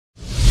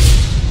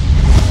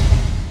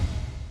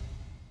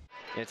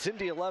It's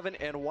Indy 11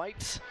 and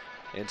whites.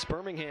 It's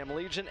Birmingham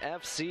Legion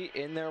FC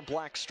in their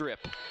black strip.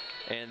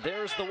 And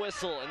there's the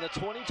whistle, and the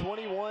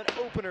 2021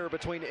 opener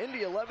between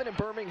Indy 11 and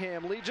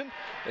Birmingham Legion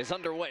is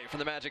underway from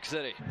the Magic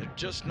City. They're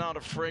just not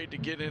afraid to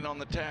get in on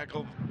the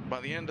tackle.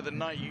 By the end of the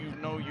night, you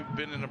know you've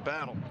been in a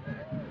battle.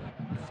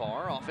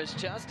 Far off his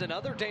chest,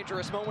 another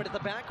dangerous moment at the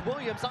back.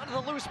 Williams onto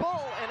the loose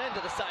ball and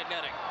into the side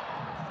netting.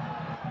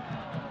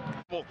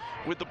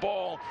 With the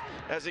ball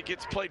as it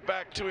gets played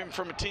back to him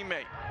from a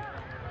teammate.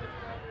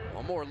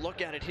 One more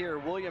look at it here.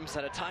 Williams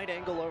at a tight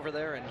angle over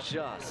there and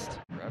just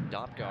Rev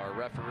Dopka, our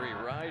referee,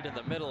 right in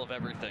the middle of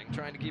everything,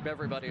 trying to keep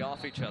everybody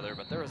off each other,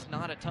 but there is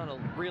not a ton of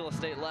real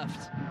estate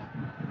left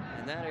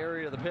in that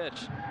area of the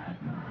pitch.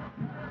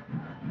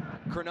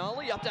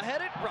 Crognali up to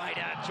head it right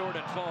at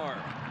Jordan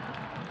Farr.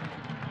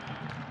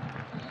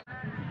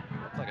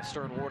 Looked like a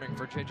stern warning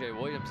for J.J.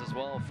 Williams as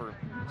well for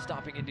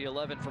stopping Indy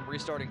 11 from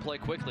restarting play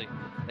quickly.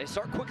 They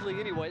start quickly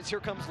anyways. Here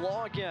comes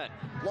Law again.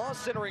 Law's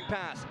centering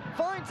pass.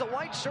 Finds a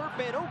white shirt.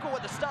 Van Oekel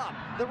with the stop.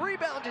 The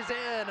rebound is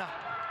in.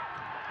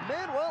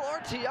 Manuel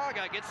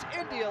Arteaga gets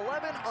Indy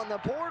 11 on the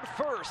board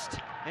first.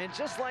 And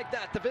just like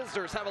that, the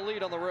visitors have a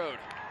lead on the road.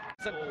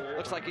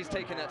 Looks like he's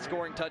taking that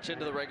scoring touch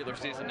into the regular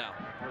season now.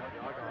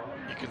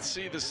 You can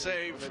see the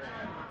save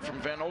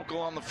from Van Oekel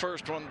on the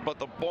first one, but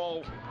the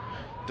ball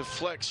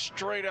deflects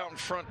straight out in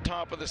front,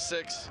 top of the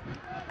six.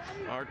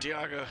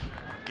 Arteaga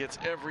gets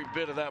every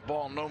bit of that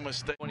ball, no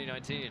mistake.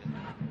 2019,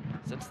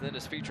 since then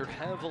has featured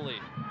heavily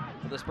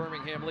for this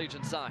Birmingham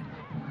Legion side.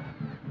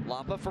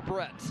 Lapa for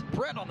Brett.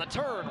 Brett on the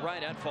turn,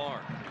 right at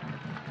Farr.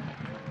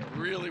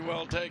 Really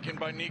well taken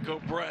by Nico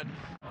Brett.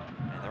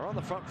 And they're on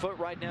the front foot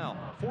right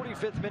now.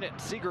 45th minute,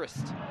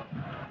 Segrist.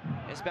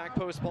 His back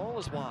post ball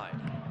is wide.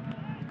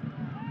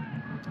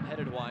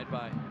 Headed wide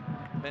by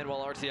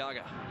Manuel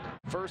Arteaga.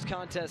 First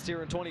contest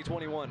here in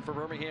 2021 for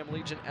Birmingham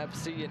Legion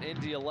FC and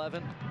Indy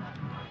 11.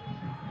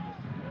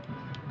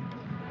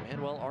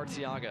 Manuel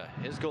Arteaga,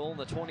 his goal in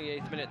the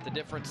 28th minute, the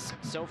difference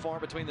so far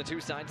between the two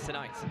sides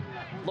tonight.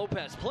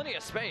 Lopez, plenty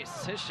of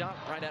space, his shot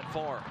right at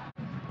Farr.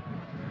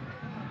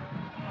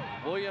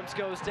 Williams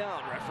goes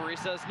down, referee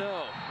says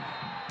no.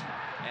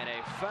 And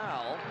a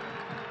foul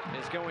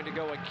is going to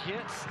go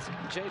against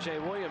J.J.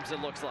 Williams,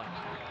 it looks like.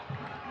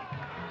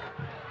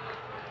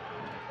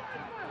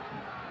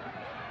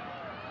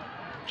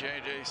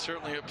 JJ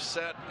certainly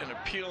upset and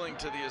appealing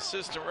to the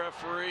assistant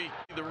referee.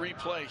 The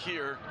replay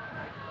here.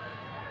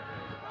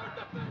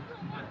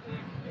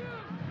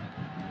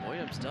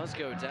 Williams does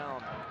go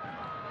down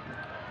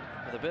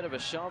with a bit of a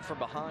shove from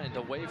behind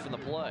away from the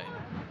play.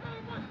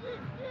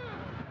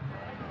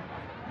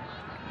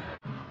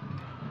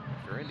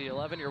 If you're Indy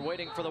 11, you're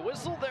waiting for the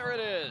whistle. There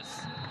it is.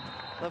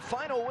 The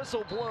final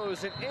whistle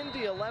blows and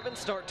Indy 11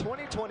 start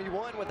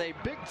 2021 with a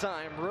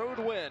big-time road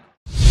win.